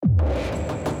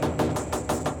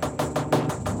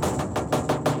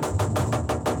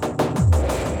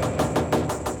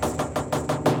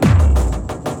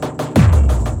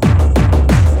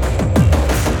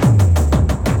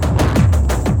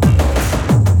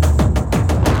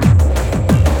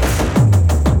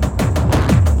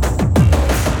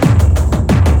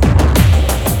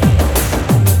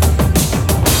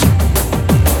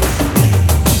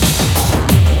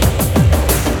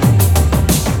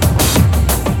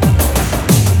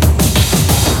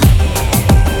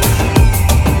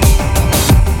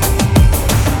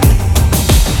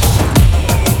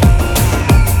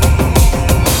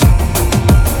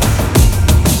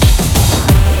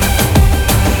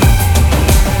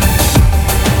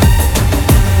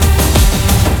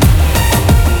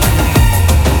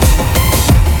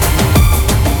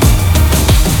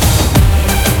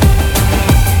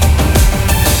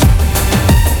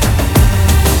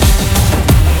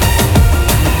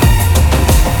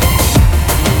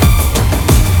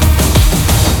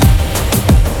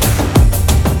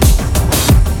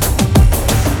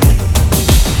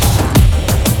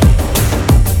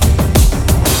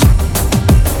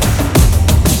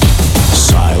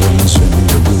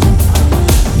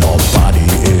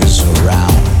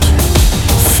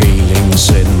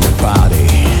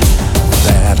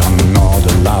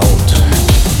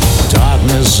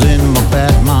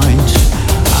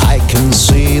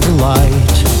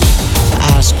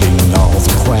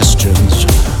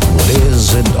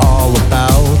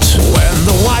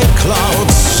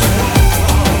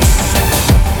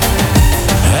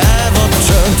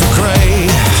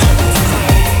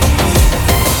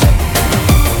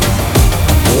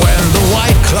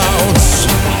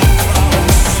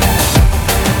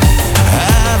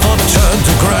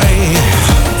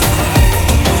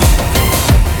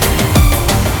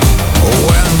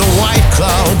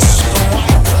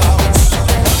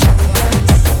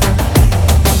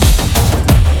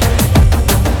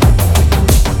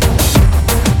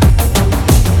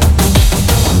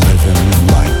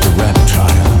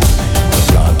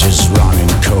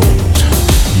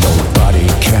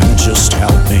just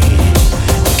help me.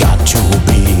 Got to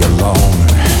be alone.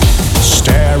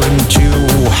 Stare into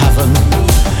heaven.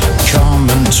 Come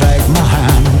and take my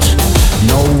hand.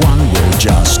 No one will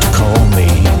just call me.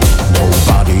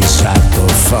 Nobody's at the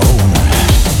phone.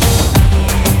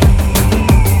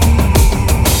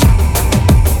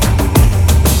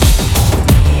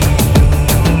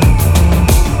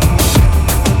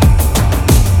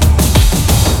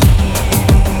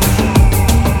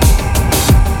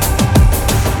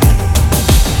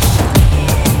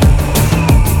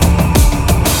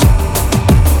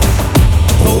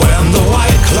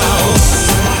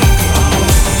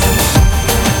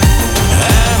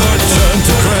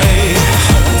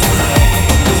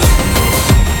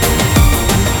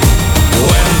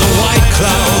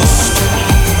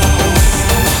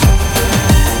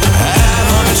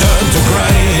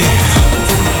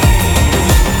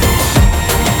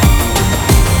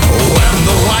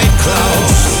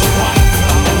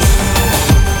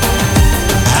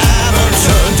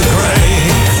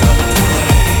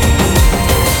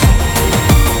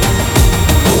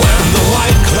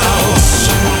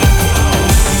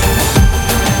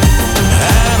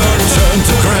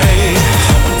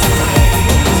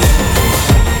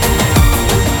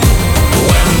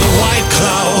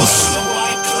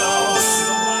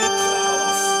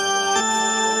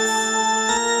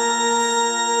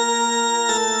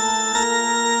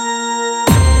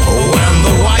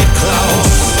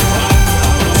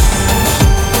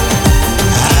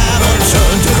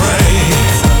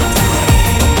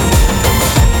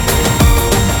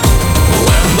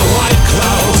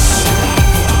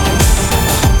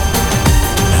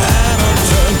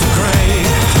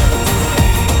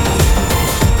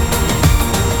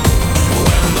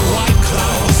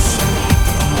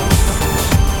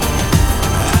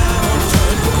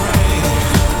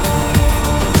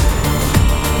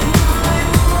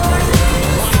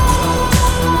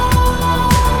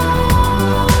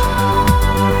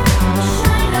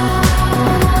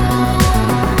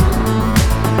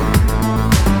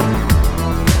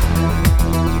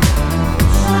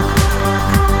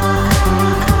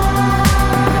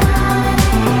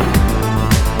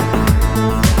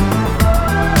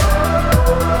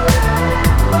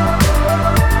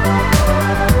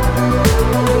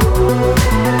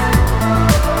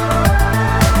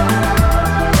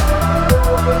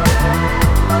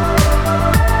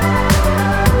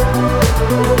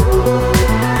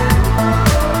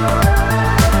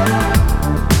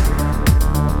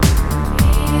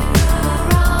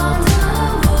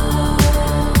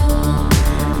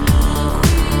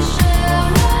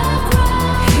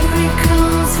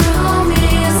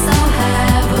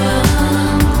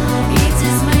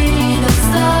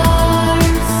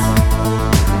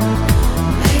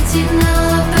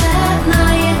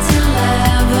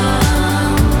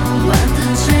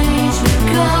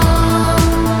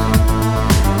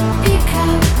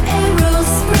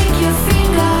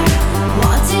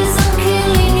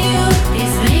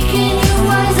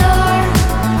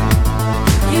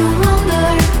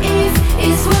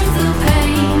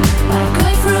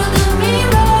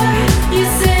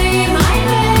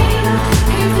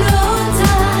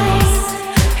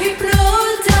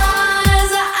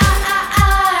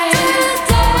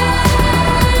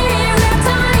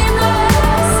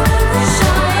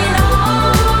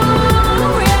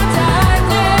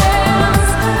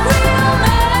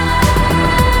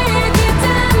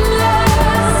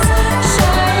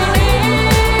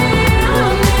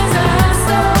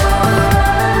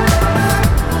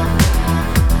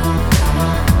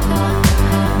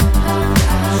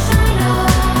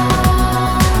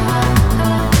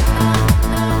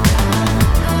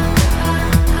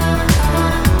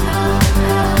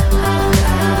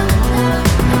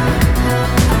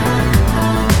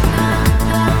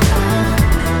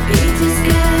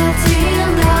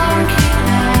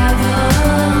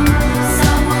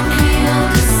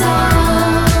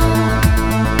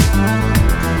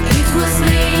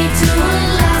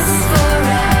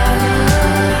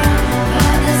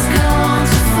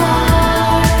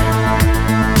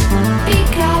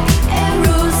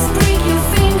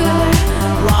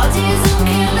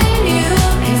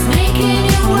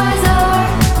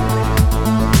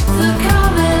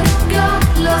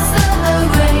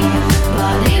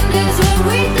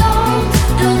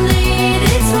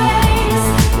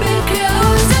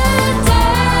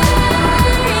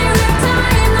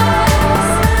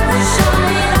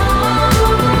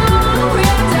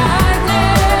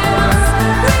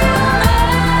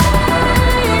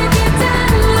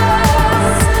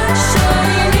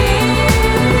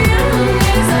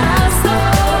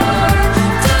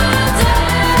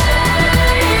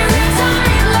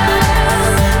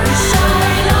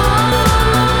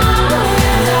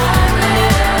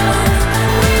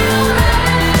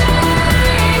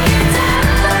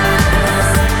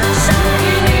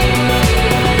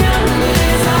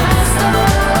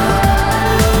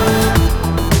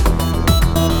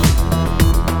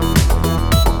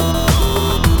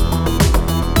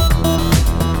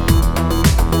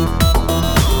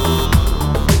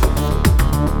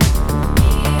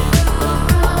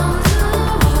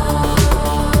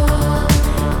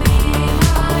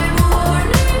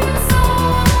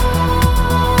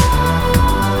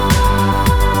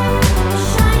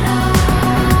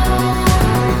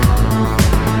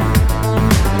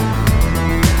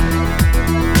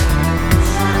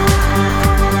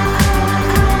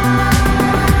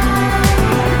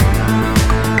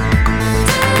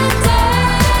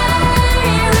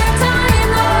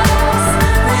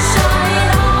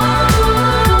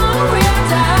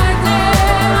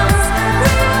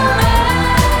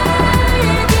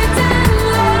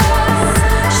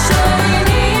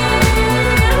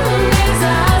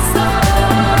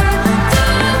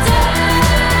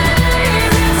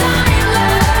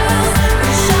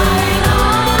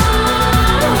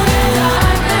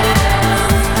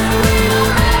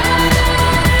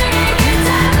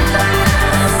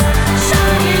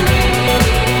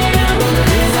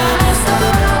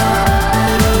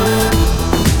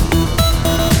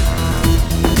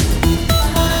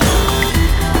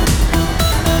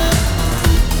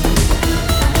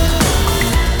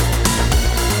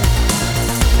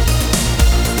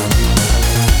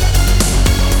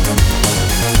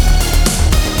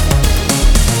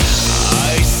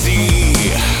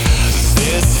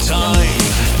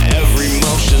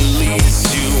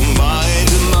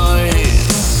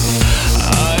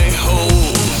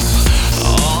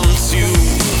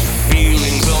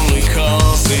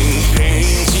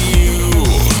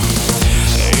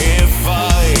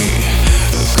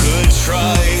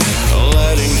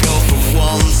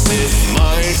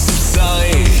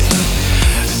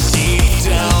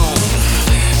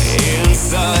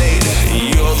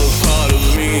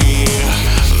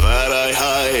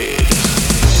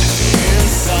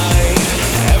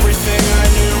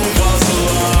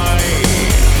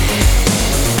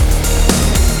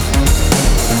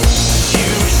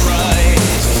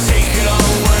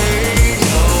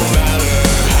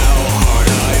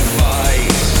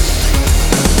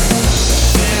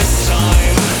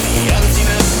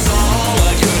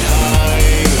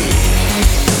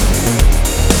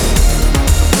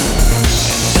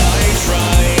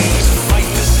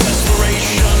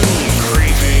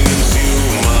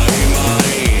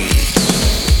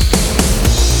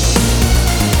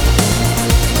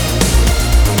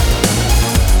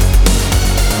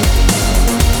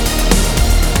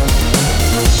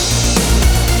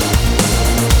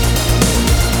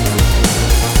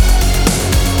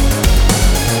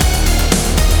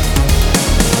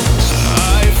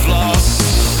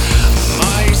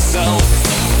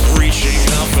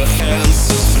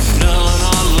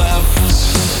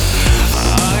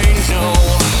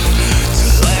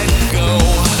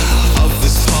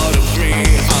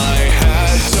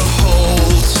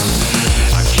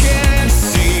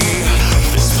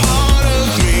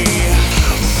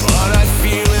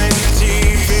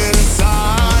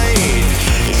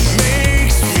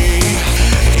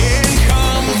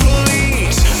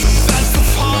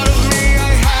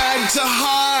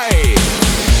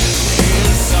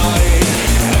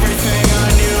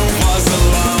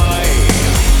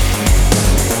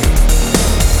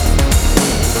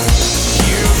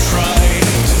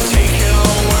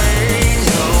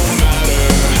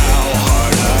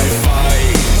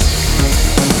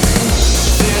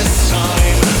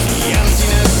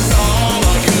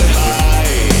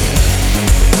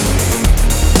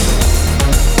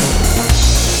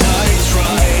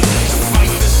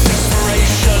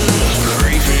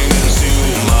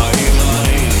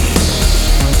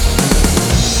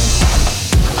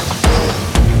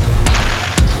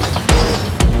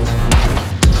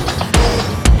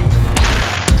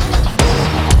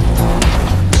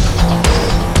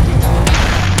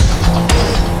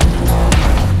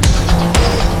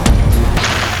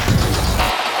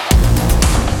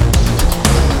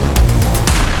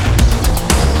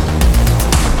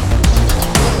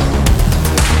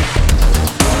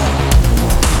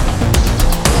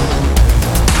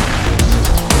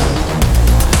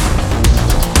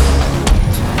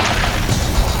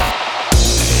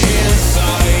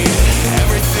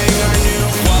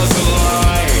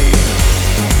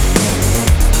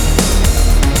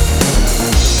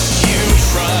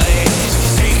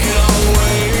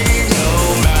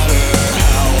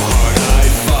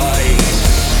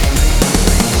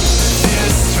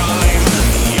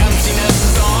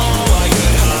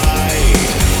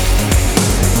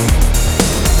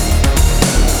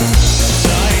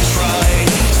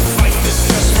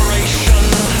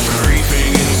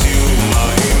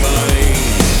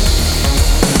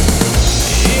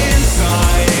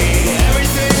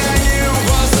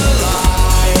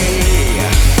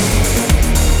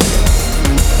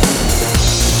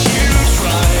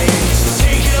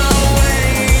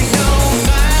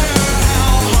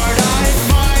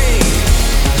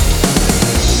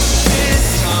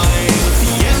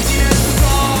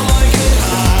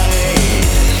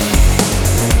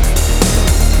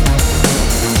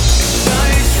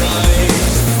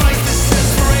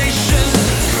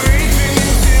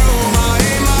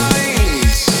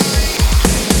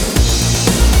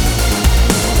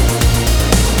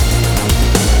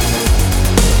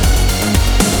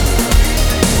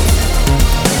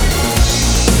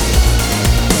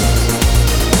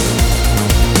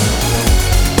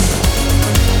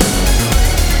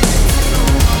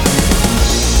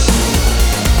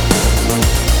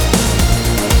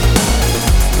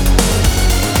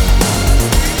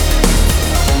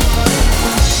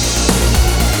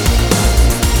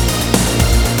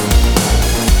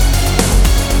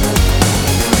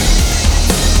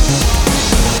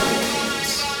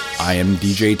 am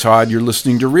DJ Todd. You're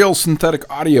listening to Real Synthetic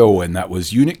Audio, and that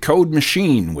was Unit Code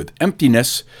Machine with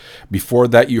Emptiness. Before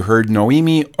that, you heard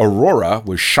Noemi Aurora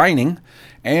with Shining,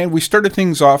 and we started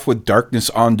things off with Darkness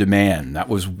on Demand. That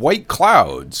was White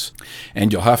Clouds.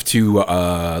 And you'll have to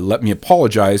let me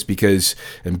apologize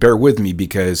and bear with me,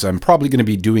 because I'm probably going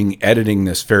to be editing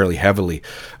this fairly heavily.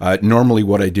 Normally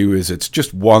what I do is it's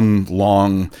just one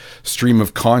long stream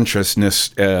of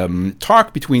consciousness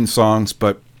talk between songs,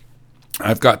 but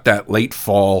I've got that late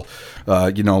fall, a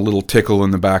little tickle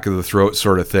in the back of the throat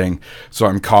sort of thing. So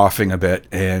I'm coughing a bit,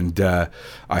 and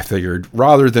I figured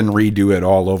rather than redo it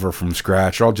all over from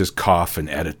scratch, I'll just cough and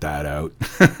edit that out.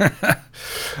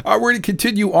 We're going to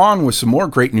continue on with some more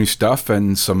great new stuff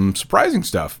and some surprising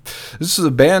stuff. This is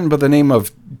a band by the name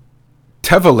of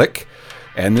Tevalik,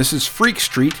 and this is Freak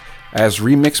Street as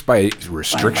remixed by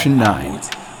Restriction 9.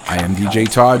 I am DJ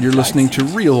Todd. You're listening to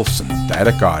Real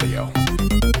Synthetic Audio.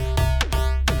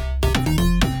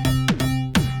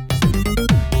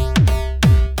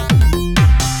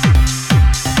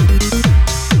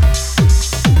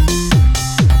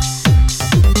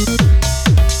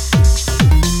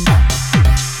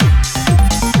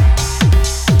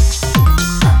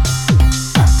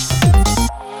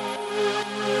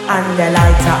 An der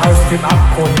Leiter aus dem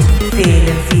Abgrund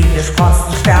fehlen viele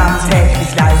Sprossen, sterben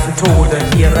täglich leise Tode.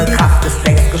 Ihre Kraft ist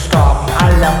längst gestorben,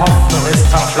 alle Hoffnung ist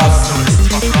verflossen.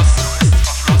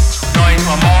 9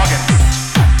 Uhr morgens,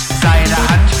 seine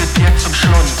Hand wird dir zum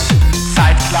Schlund.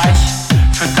 Zeitgleich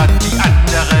füttert die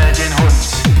andere den Hund.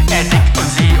 Er dick und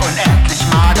sie unendlich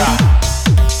mager,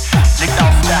 liegt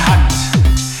auf der Hand.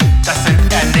 Das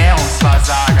sind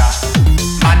Ernährungsversager.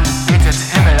 Mann betet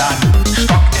Himmel an,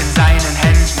 Stock in seinen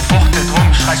Händen, fuchtelt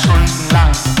rum, schreit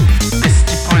stundenlang, bis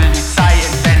die Polizei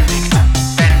entwendigt.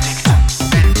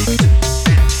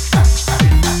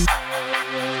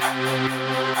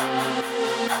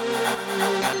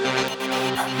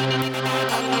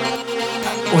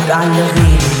 Und alle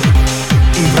reden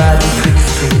über die Freak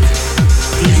Street.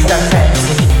 Die Stadt fällt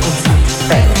sich und zieht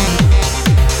weg,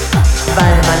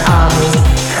 weil man Armut,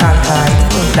 Krankheit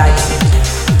und Leid sieht.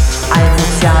 Ein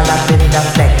sozialer blinder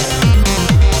Fleck.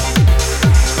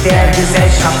 Der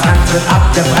Gesellschaftsantritt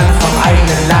abgebrannt vom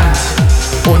eigenen Land.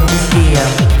 Und ich gehe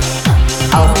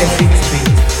auf der Freak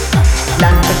Street,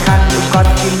 Land bekannt und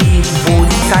Gott geliehen, wo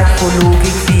die Zeit vor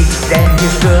Logik fliegt. Denn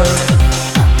hier stirbt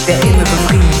der innere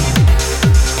Frieden.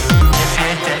 Mir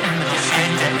fehlt der innere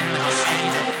Frieden.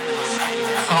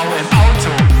 Frau im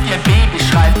Auto, ihr Baby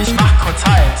schreit, ich mach kurz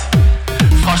Halt.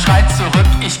 Frau schreit zurück,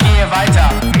 ich gehe weiter,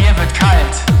 mir wird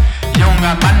kalt.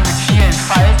 Junger Mann mit vielen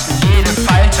Falten, jede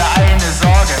Falte eine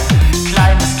Sorge.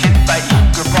 Kleines Kind bei ihm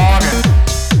geborgen.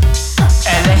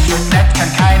 Er lächelt nett,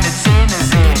 kann keine Zähne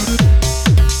sehen.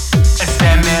 Es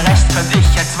wär mir recht, könnte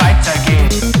ich jetzt weitergehen.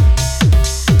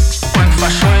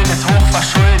 Unverschuldet,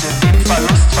 hochverschuldet, dem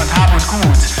Verlust von Hab und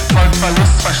Gut folgt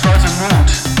Verlust von Stolz und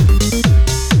Mut.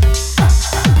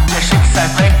 Der Schicksal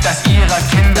prägt das ihrer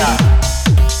Kinder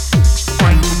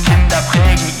und die Kinder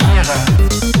prägen ihre.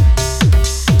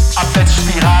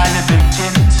 Abwärtsspirale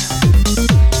beginnt,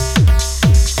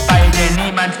 bei der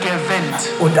niemand gewinnt.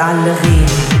 Und alle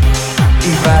reden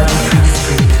über die Freak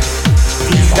Street.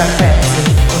 Die Stadt fällt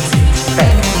sich und zieht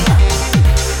weg,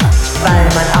 weil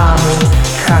man Armut,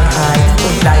 Krankheit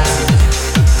und Leid sieht.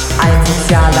 Ein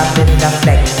sozialer blinder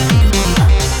Fleck.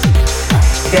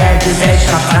 Der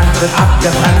Gesellschaftsantritt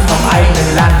abgebrannt vom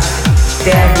eigenen Land.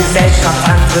 Der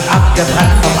Gesellschaftsantritt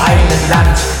abgebrannt vom eigenen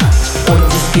Land. Und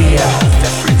ich gehe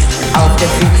auf der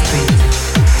Freak Street,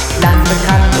 Land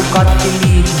bekannt und Gott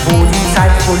geliehen, wo die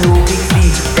Zeit vor Logik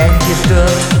fliegt. Denn hier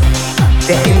stirbt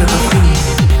der innere Frieden.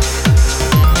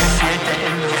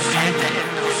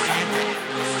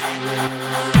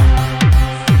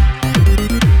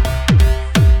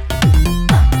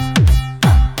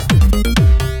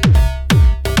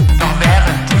 Doch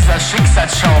während dieser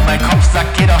Schicksalsschau, mein Kopf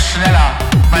sagt, geh doch schneller.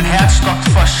 Mein Herz stockt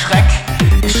vor Schreck,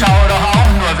 ich schaue doch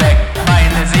auch nur weg.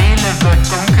 Meine Seele wird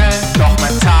dunkel, doch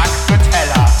mein Tag wird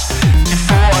heller. Die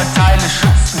Vorurteile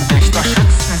schützen dich, doch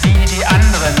schützen sie die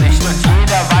anderen nicht. Und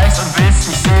jeder weiß und will's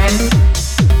nicht sehen.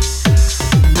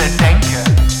 Bedenke,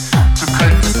 du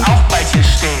könntest auch bald hier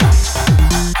stehen.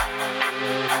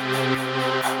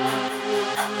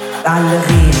 Alle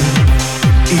reden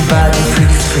über die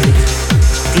Freak Street.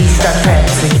 Die Stadt fällt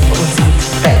sich und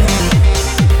zieht weg,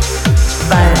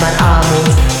 weil man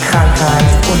Armut, Krankheit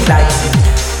und Leid sieht.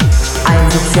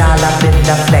 Ein sozialer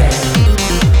blinder Fleck.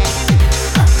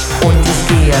 Und ich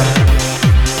gehe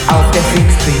auf der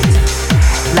Freak Street,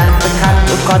 Land bekannt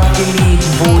und Gott geliehen,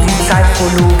 wo die Zeit vor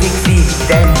Logik fliegt.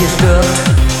 Denn hier stirbt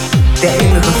der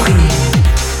innere Frieden.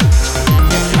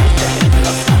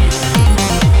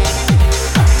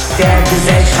 Der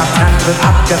Gesellschaftsantritt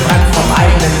abgebrannt vom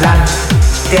eigenen Land.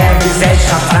 Der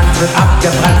Gesellschaftsantritt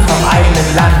abgebrannt vom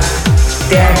eigenen Land.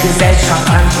 Der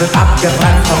Gesellschaftsantritt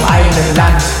abgebrannt vom eigenen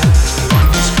Land.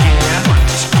 Und ich gehe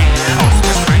auf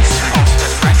der Free Street, auf der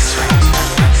Free Street.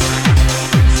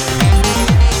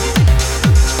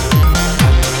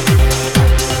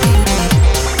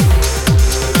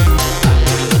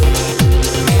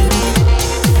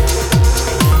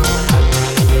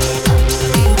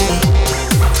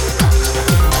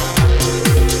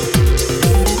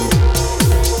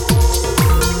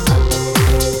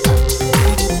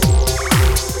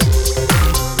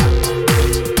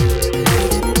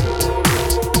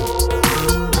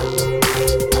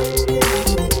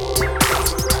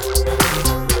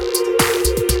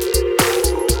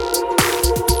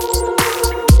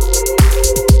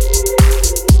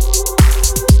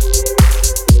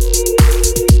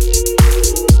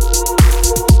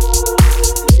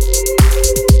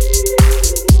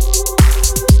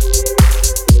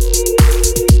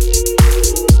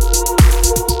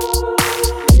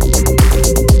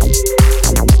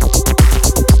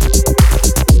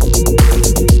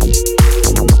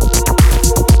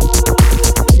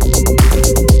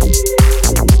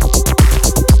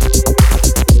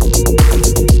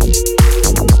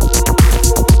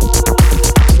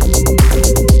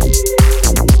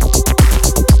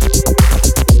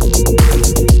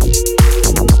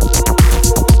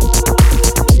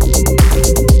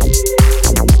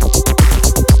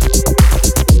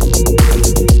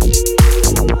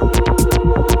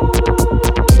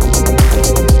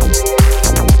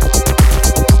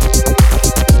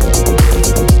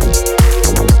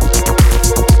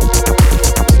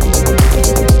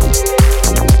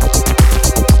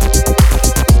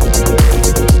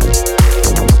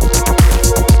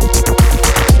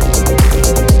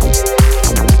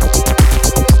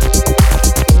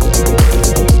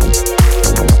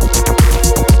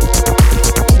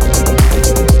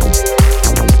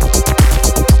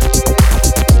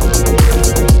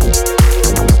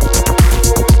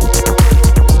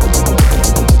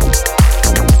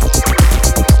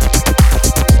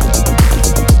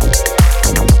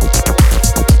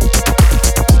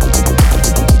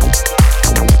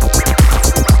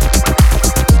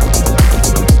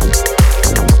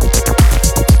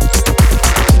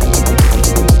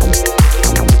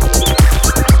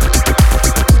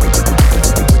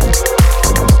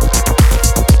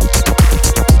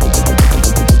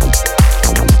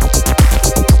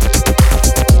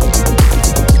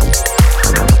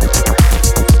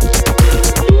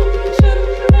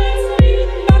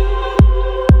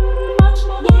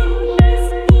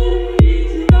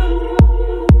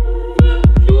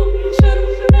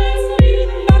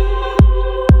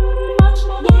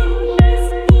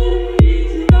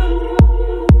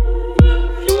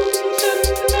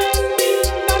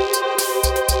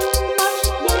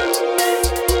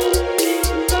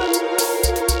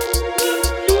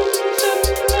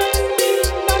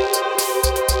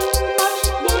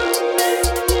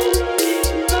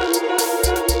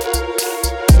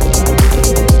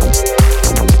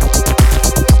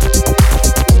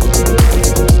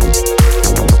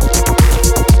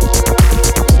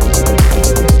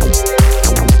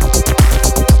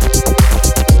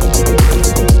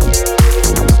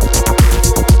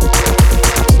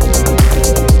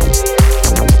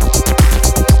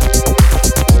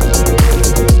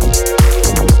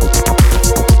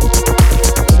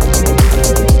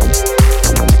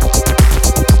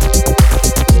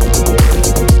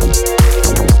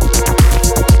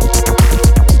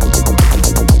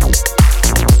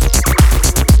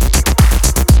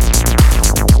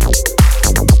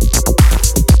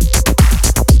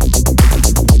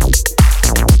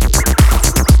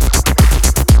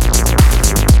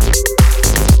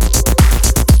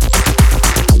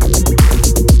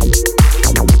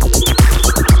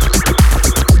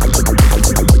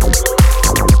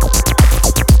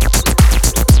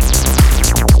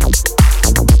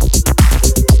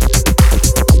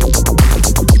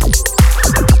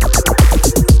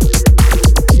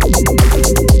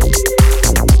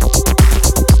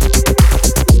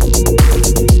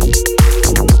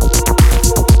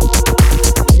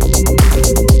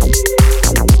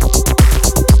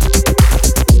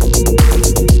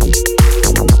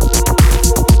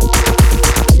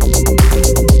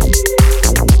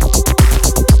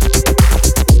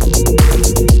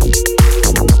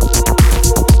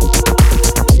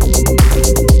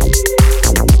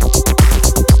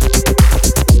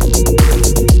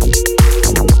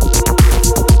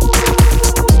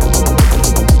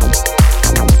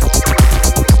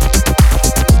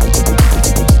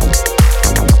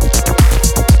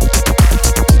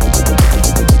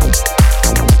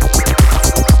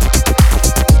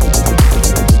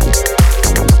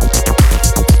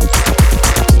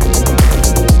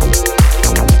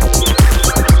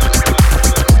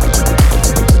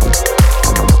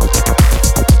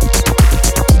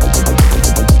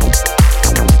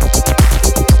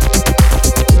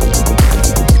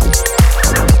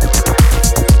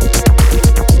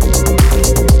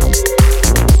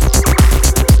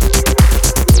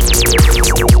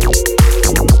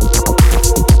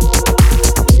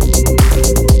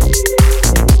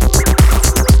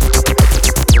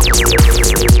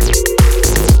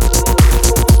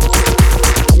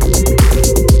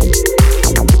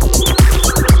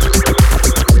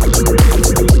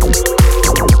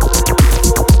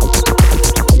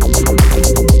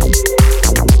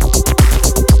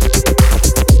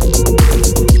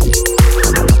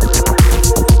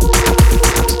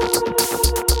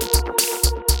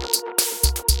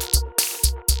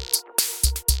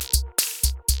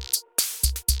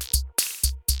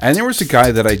 And there was a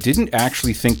guy that I didn't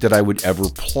actually think that I would ever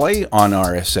play on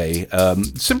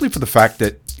RSA, simply for the fact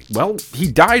that, well, he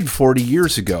died 40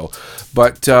 years ago,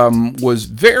 but was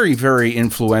very, very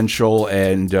influential.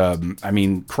 And I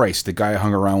mean, Christ, the guy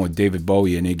hung around with David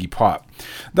Bowie and Iggy Pop.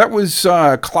 That was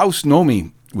Klaus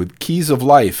Nomi with Keys of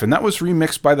Life, and that was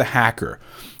remixed by The Hacker.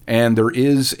 And there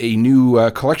is a new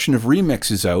collection of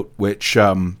remixes out, which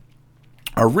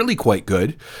are really quite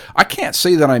good. I can't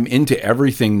say that I'm into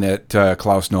everything that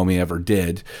Klaus Nomi ever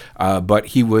did, but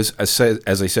he was, as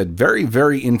I said, very,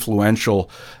 very influential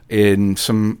in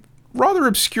some rather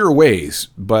obscure ways.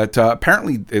 But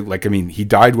apparently, he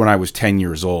died when I was 10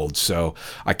 years old, so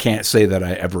I can't say that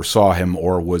I ever saw him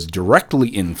or was directly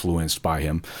influenced by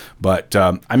him. But,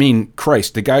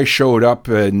 Christ, the guy showed up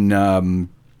in...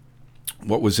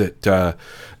 what was it?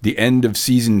 The end of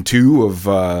season 2 of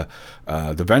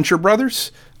the Venture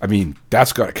Brothers? I mean,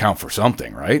 that's got to count for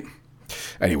something, right?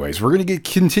 Anyways, we're going to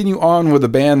continue on with a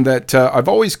band that I've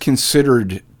always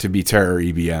considered to be Terror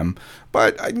EBM,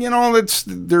 but,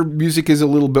 their music is a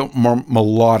little bit more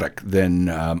melodic than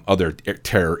other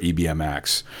Terror EBM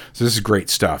acts. So this is great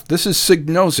stuff. This is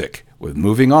Signosic with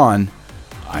Moving On.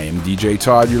 I am DJ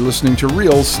Todd. You're listening to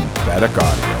Real Synthetic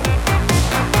Audio.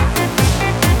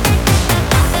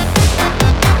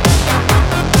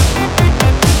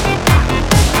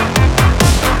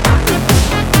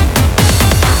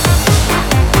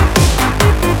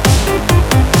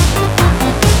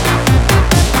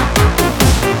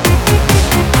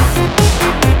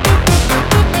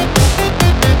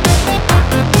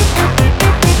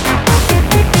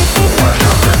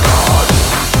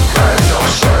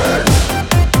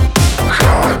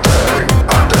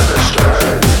 Under the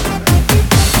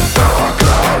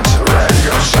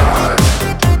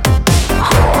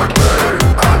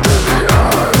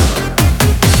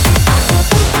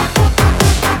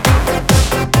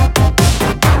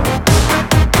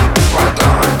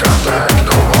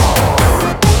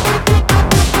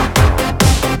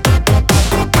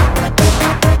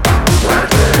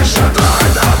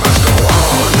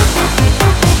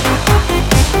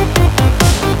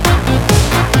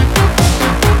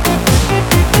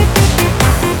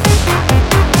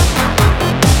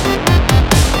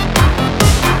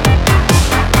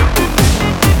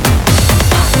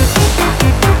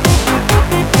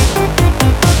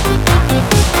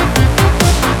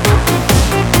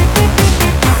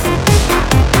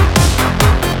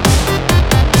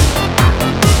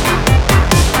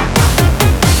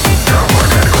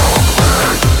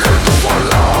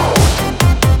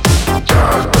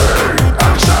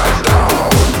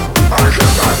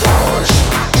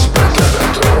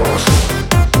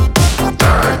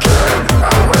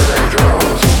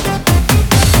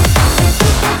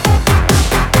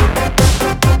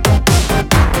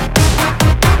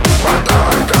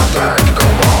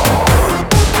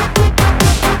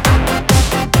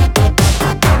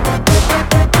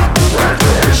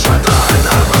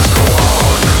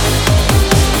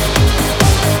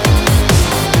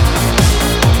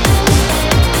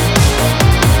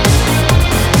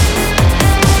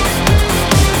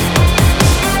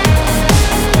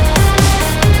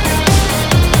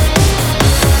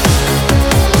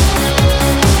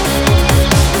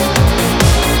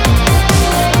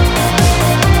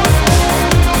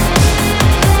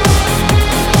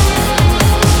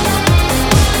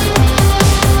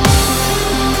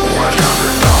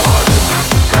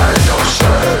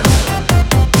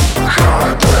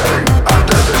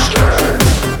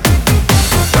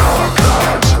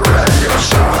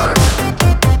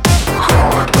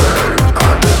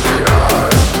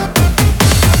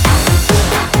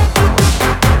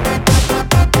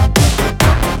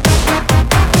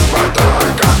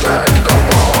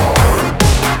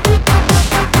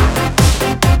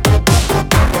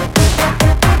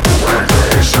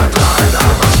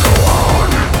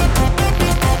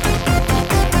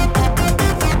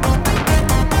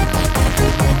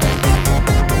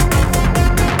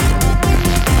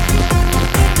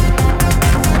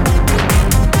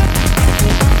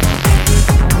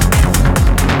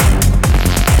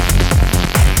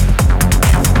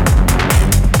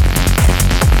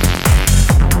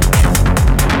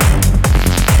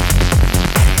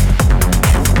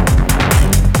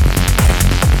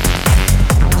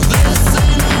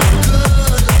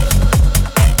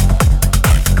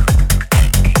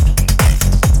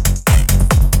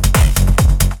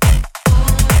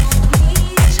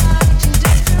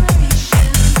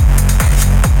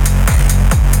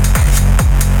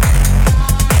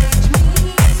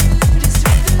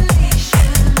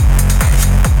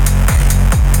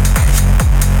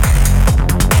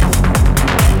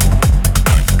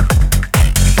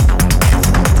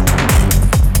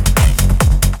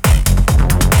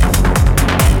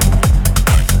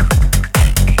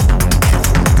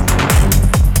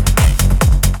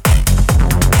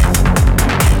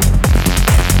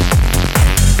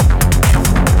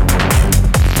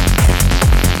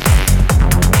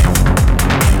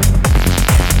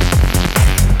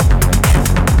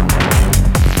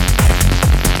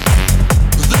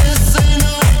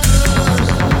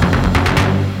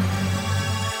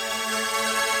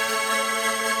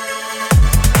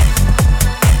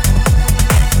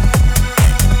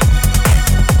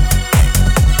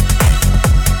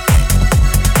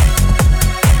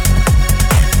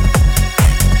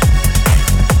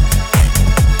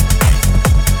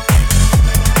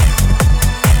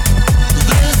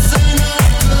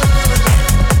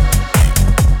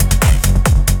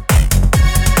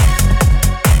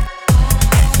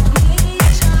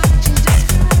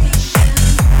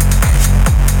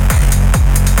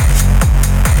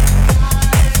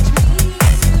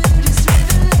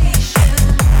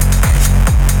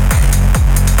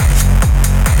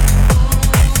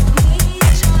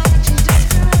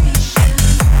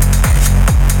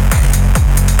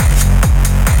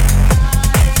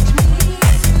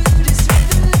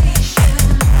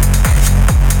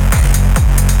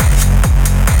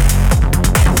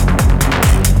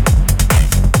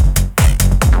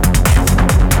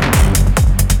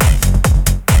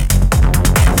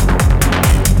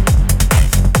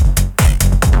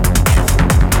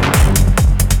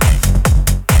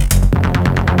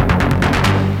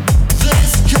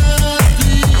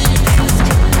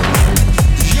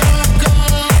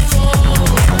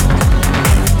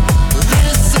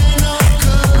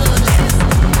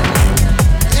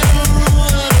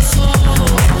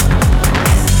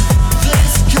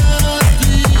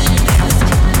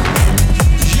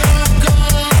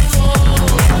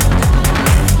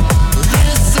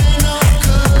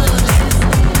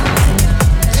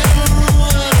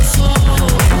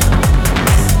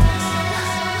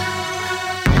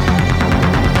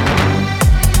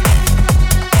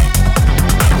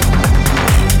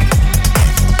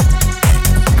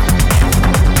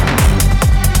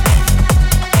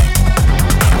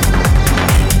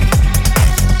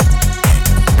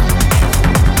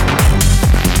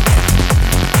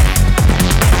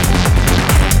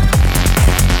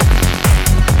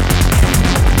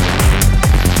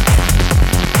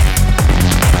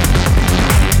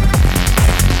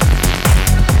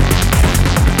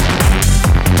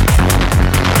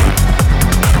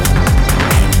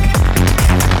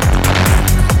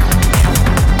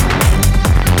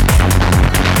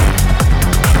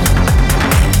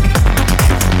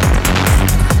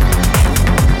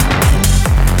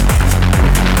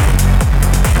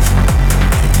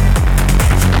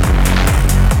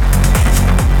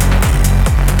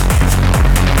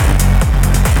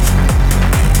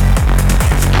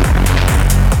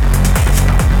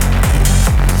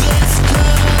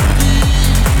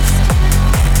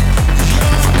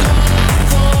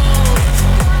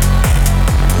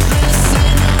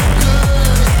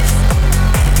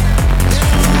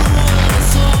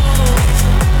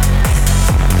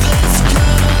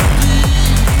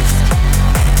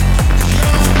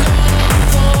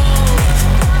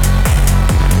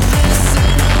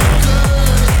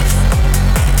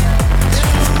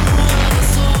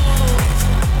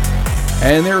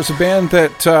And there's a band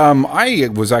that I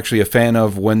was actually a fan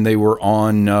of when they were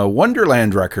on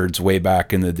Wonderland Records way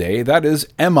back in the day. That is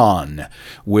Emon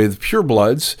with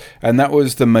Purebloods, and that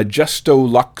was the Majesto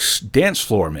Lux Dance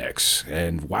Floor Mix.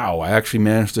 And wow, I actually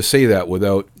managed to say that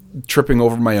without tripping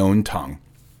over my own tongue.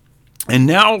 And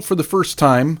now, for the first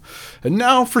time, and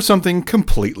now for something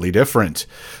completely different.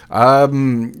 We're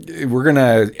going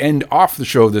to end off the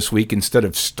show this week instead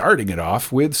of starting it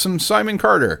off with some Simon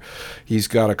Carter. He's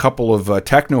got a couple of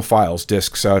Technophiles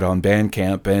discs out on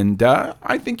Bandcamp, and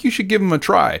I think you should give him a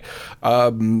try.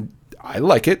 I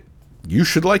like it. You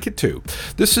should like it too.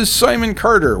 This is Simon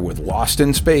Carter with Lost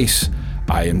in Space.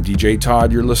 I am DJ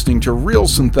Todd. You're listening to Real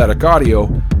Synthetic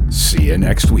Audio. See you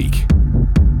next week.